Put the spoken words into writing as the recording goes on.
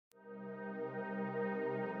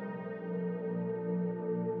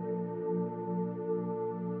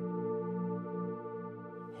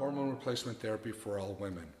replacement therapy for all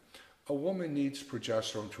women. A woman needs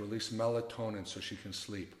progesterone to release melatonin so she can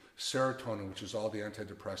sleep, serotonin, which is all the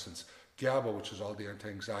antidepressants, GABA, which is all the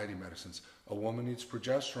anti-anxiety medicines. A woman needs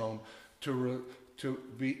progesterone to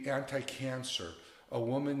be anti-cancer. A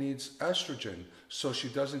woman needs estrogen so she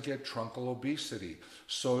doesn't get truncal obesity,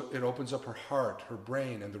 so it opens up her heart, her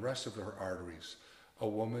brain, and the rest of her arteries. A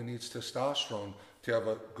woman needs testosterone to have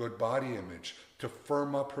a good body image, to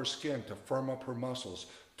firm up her skin, to firm up her muscles,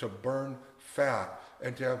 to burn fat,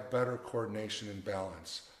 and to have better coordination and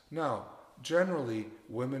balance. Now, generally,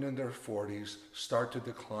 women in their 40s start to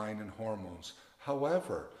decline in hormones.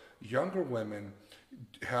 However, younger women,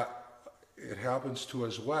 it happens to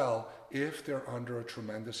as well if they're under a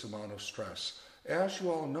tremendous amount of stress. As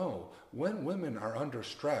you all know, when women are under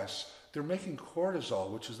stress, they're making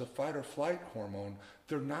cortisol, which is the fight or flight hormone.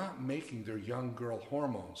 They're not making their young girl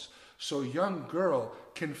hormones. So a young girl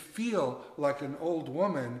can feel like an old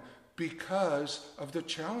woman because of the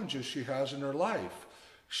challenges she has in her life.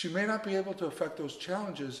 She may not be able to affect those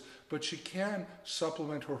challenges, but she can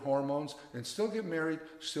supplement her hormones and still get married,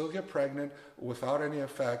 still get pregnant without any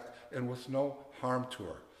effect and with no harm to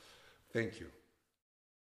her. Thank you.